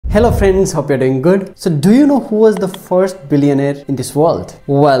Hello friends, hope you're doing good. So do you know who was the first billionaire in this world?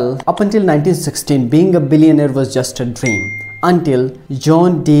 Well, up until 1916, being a billionaire was just a dream until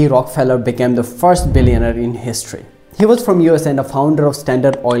John D Rockefeller became the first billionaire in history. He was from US and a founder of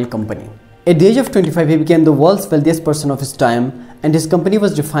Standard Oil Company. At the age of 25, he became the world's wealthiest person of his time, and his company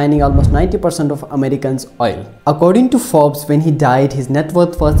was refining almost 90% of Americans' oil. According to Forbes, when he died, his net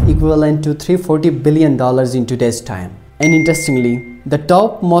worth was equivalent to $340 billion in today's time. And interestingly, the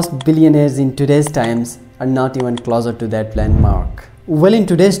topmost billionaires in today's times are not even closer to that landmark. Well, in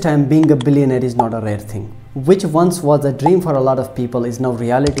today's time, being a billionaire is not a rare thing. Which once was a dream for a lot of people is now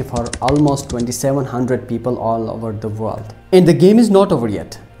reality for almost 2,700 people all over the world. And the game is not over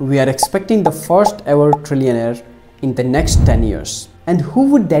yet. We are expecting the first ever trillionaire in the next 10 years. And who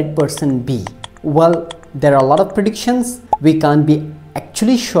would that person be? Well, there are a lot of predictions. We can't be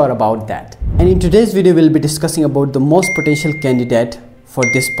actually sure about that. And in today's video, we'll be discussing about the most potential candidate for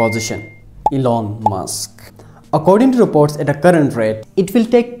this position, Elon Musk. According to reports, at a current rate, it will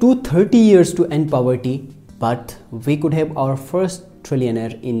take 230 years to end poverty, but we could have our first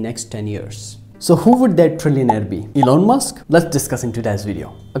trillionaire in next 10 years. So who would that trillionaire be? Elon Musk? Let's discuss in today's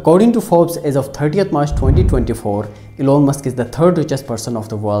video. According to Forbes, as of 30th March 2024, Elon Musk is the third richest person of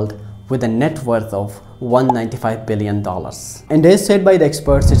the world with a net worth of $195 billion. And as said by the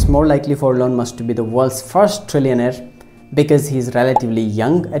experts, it's more likely for Elon Musk to be the world's first trillionaire because he is relatively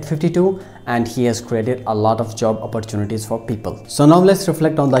young at 52 and he has created a lot of job opportunities for people. So now let's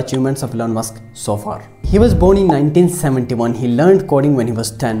reflect on the achievements of Elon Musk so far. He was born in 1971, he learned coding when he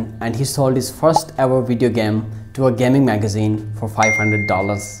was 10 and he sold his first ever video game to a gaming magazine for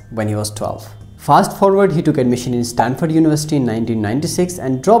 $500 when he was 12. Fast forward, he took admission in Stanford University in 1996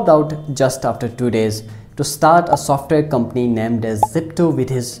 and dropped out just after 2 days to start a software company named as Zip2 with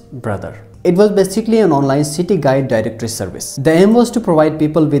his brother. It was basically an online city guide directory service. The aim was to provide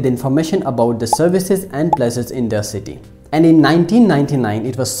people with information about the services and places in their city. And in 1999,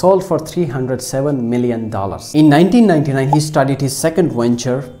 it was sold for $307 million. In 1999, he started his second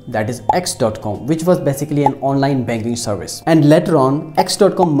venture, that is X.com, which was basically an online banking service. And later on,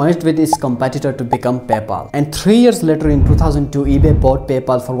 X.com merged with its competitor to become PayPal. And 3 years later, in 2002, eBay bought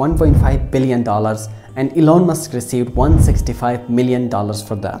PayPal for $1.5 billion. And Elon Musk received $165 million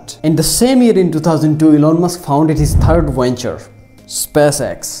for that. In the same year, in 2002, Elon Musk founded his third venture,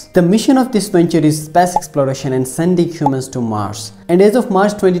 SpaceX. The mission of this venture is space exploration and sending humans to Mars. And as of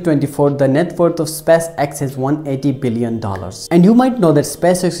March 2024, the net worth of SpaceX is $180 billion. And you might know that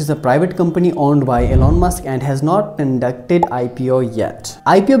SpaceX is a private company owned by Elon Musk and has not conducted IPO yet.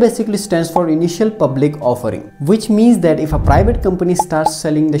 IPO basically stands for Initial Public Offering, which means that if a private company starts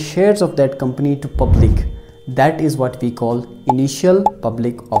selling the shares of that company to public, that is what we call initial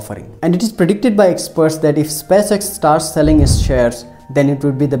public offering. And it is predicted by experts that if SpaceX starts selling its shares, then it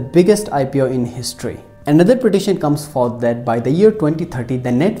would be the biggest IPO in history. Another prediction comes forth that by the year 2030,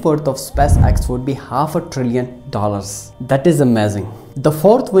 the net worth of SpaceX would be $500 billion. That is amazing. The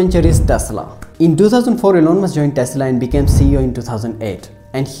fourth venture is Tesla. In 2004, Elon Musk joined Tesla and became CEO in 2008.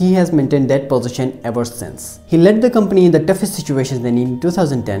 And he has maintained that position ever since. He led the company in the toughest situations, and in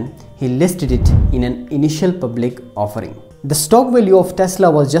 2010, he listed it in an initial public offering. The stock value of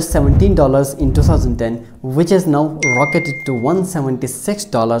Tesla was just $17 in 2010, which has now rocketed to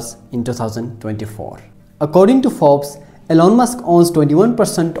 $176 in 2024. According to Forbes, Elon Musk owns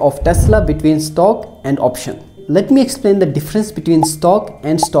 21% of Tesla between stock and option. Let me explain the difference between stock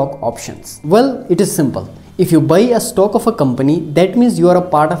and stock options. Well, it is simple. If you buy a stock of a company, that means you are a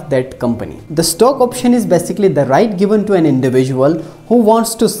part of that company. The stock option is basically the right given to an individual who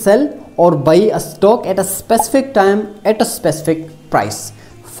wants to sell or buy a stock at a specific time at a specific price.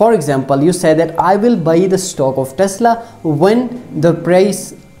 For example, you say that I will buy the stock of Tesla when the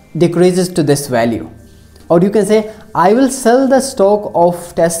price decreases to this value. Or you can say, I will sell the stock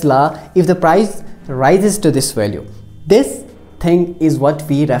of Tesla if the price rises to this value. This thing is what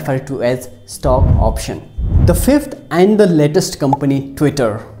we refer to as stock option. The fifth and the latest company,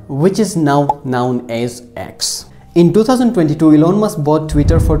 Twitter, which is now known as X. In 2022, Elon Musk bought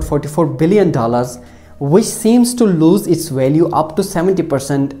Twitter for $44 billion, which seems to lose its value up to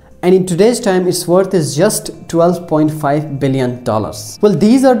 70%. And in today's time, its worth is just $12.5 billion. Well,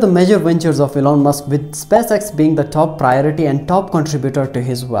 these are the major ventures of Elon Musk, with SpaceX being the top priority and top contributor to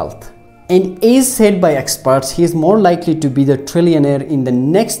his wealth. And as said by experts, he is more likely to be the trillionaire in the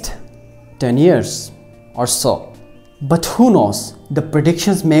next 10 years or so. But who knows, the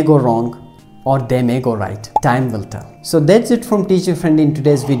predictions may go wrong or they may go right. Time will tell. So that's it from Teacher Friend in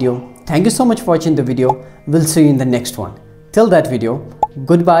today's video. Thank you so much for watching the video. We'll see you in the next one. Till that video,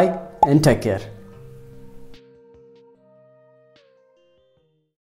 goodbye and take care.